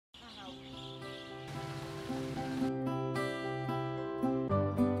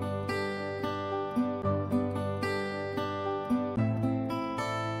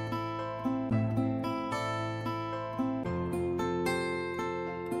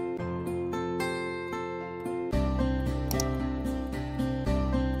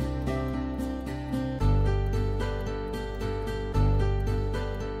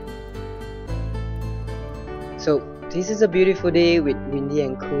So this is a beautiful day with windy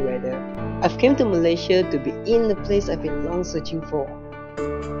and cool weather. I've came to Malaysia to be in the place I've been long searching for.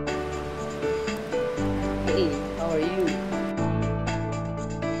 Hey, how are you?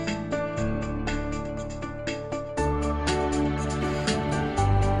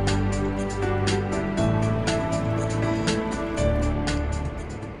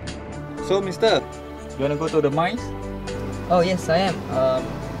 So, mister, you wanna go to the mines? Oh yes, I am.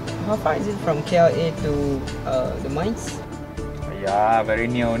 How far is it from KLA to the mines? Yeah, very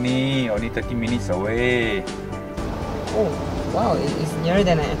near only 30 minutes away. Oh, wow, it's nearer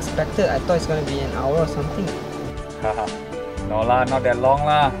than I expected. I thought it's gonna be an hour or something. Haha, no lah, not that long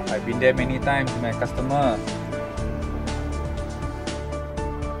lah. I've been there many times with my customer.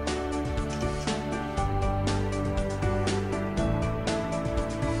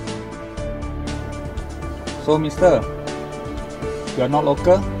 So, mister, you are not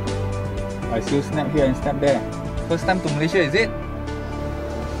local? I see you snap here and snap there. First time to Malaysia, is it?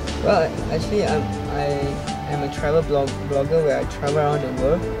 Well, actually, I am a travel blogger where I travel around the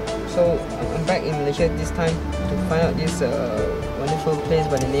world. So I'm back in Malaysia this time to find out this wonderful place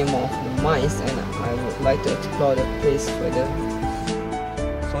by the name of the mines, and I would like to explore the place further.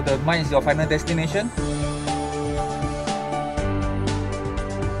 So the mine is your final destination?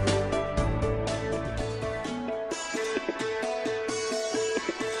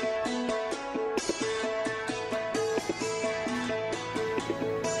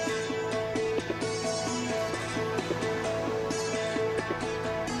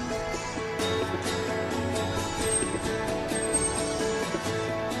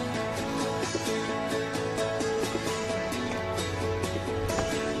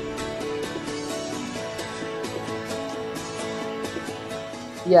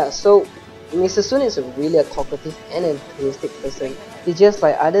 Yeah, so Mr. Sun is really a talkative and enthusiastic person. He's just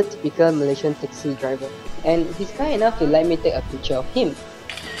like other typical Malaysian taxi driver, and he's kind enough to let me take a picture of him.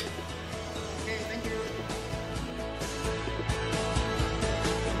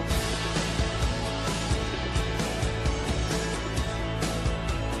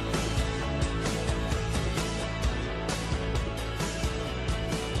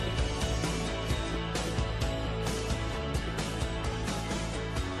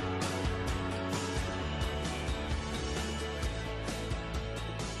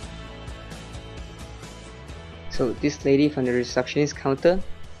 So this lady from the receptionist counter,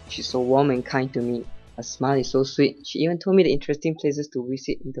 she's so warm and kind to me. Her smile is so sweet. She even told me the interesting places to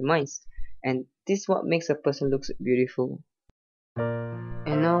visit in the mines. And this is what makes a person look beautiful.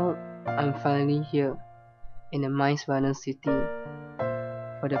 And now I'm finally here in the mines wellness city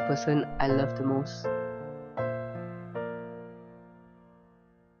for the person I love the most.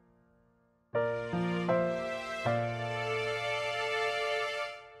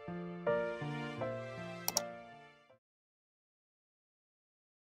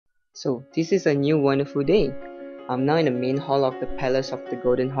 So this is a new wonderful day. I'm now in the main hall of the Palace of the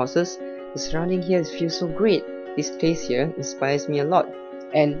Golden Horses. The surrounding here feels so great. This place here inspires me a lot.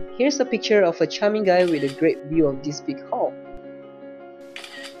 And here's a picture of a charming guy with a great view of this big hall.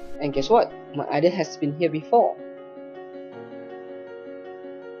 And guess what? My idol has been here before.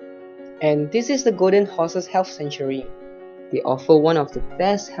 And this is the Golden Horses Health Sanctuary. They offer one of the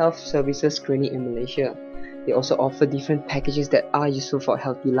best health services screening in Malaysia. They also offer different packages that are useful for a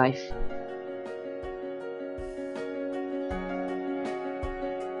healthy life.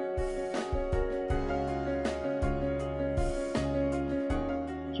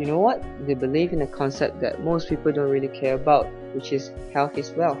 You know what? They believe in a concept that most people don't really care about, which is health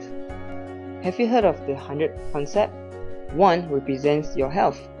is wealth. Have you heard of the 100 concept? 1 represents your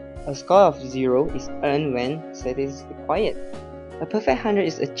health. A score of 0 is earned when status is required. A perfect 100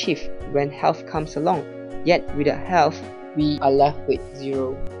 is achieved when health comes along. Yet without health, we are left with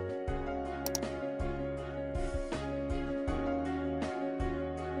 0.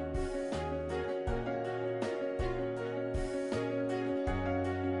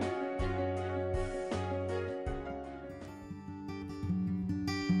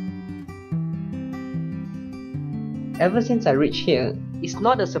 Ever since I reached here, it's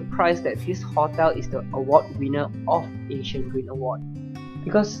not a surprise that this hotel is the award winner of Asian Green Award.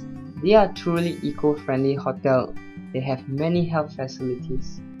 Because they are truly eco-friendly hotel. They have many health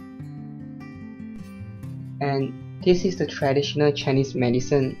facilities. And this is the traditional Chinese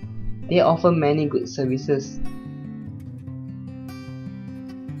medicine. They offer many good services.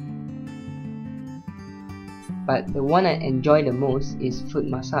 But the one I enjoy the most is foot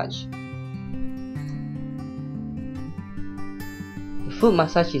massage. The foot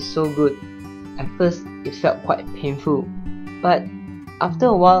massage is so good. At first, it felt quite painful. But after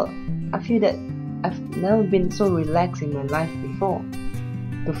a while, I feel that I've never been so relaxed in my life before.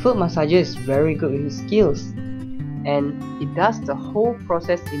 The foot massager is very good with his skills, and it does the whole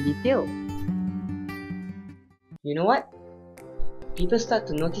process in detail. You know what? People start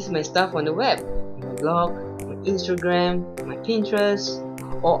to notice my stuff on the web, my blog, my Instagram, my Pinterest,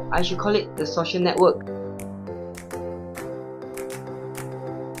 or I should call it the social network.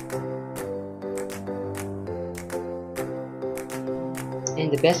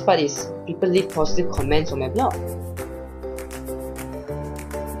 And the best part is, people leave positive comments on my blog.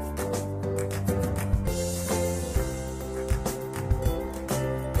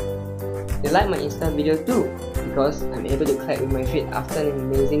 They like my Insta video too, because I'm able to clap with my feet after an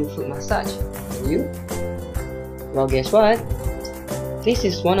amazing foot massage. And you? Well, guess what? This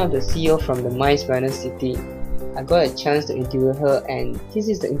is one of the CEO from the Mice Wellness City. I got a chance to interview her, and this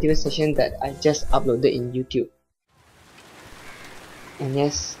is the interview session that I just uploaded in YouTube. And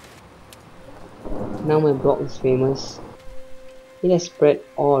yes, now my blog is famous. It has spread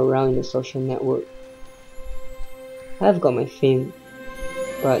all around in the social network. I've got my fame,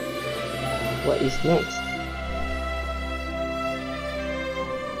 but what is next?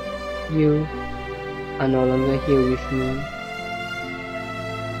 You are no longer here with me,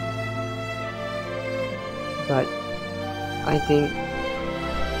 but I think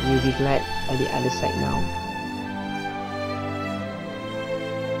you'll be glad at the other side now.